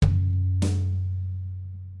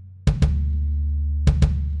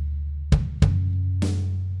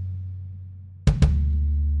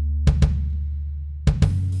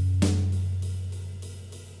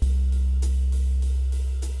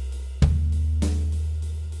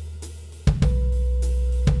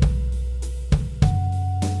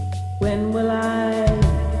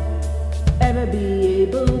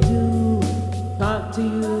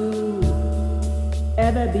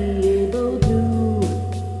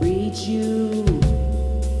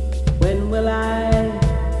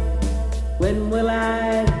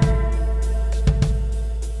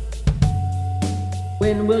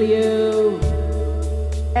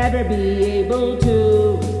ever be able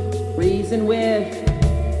to reason with,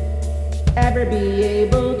 ever be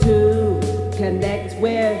able to connect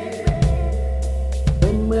with?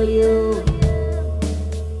 When will you?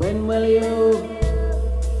 When will you?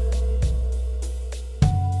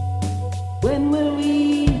 When will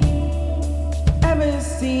we ever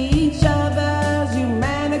see each other's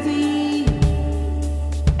humanity?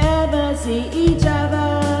 Ever see each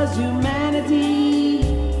other's humanity?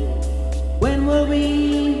 When will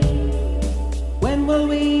we? When will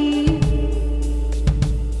we?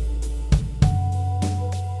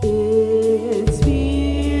 It's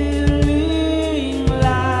feeling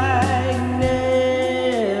like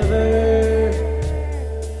never.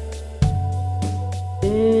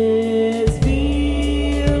 It's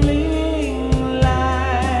feeling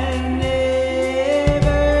like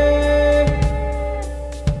never.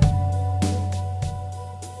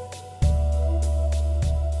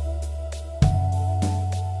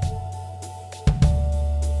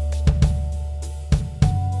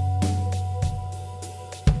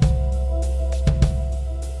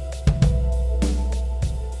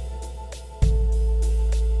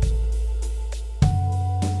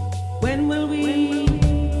 When will we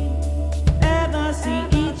ever see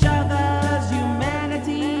each other's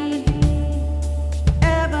humanity?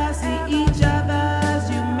 Ever see each other's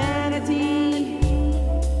humanity?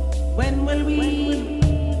 When will we?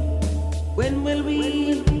 When will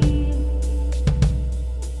we?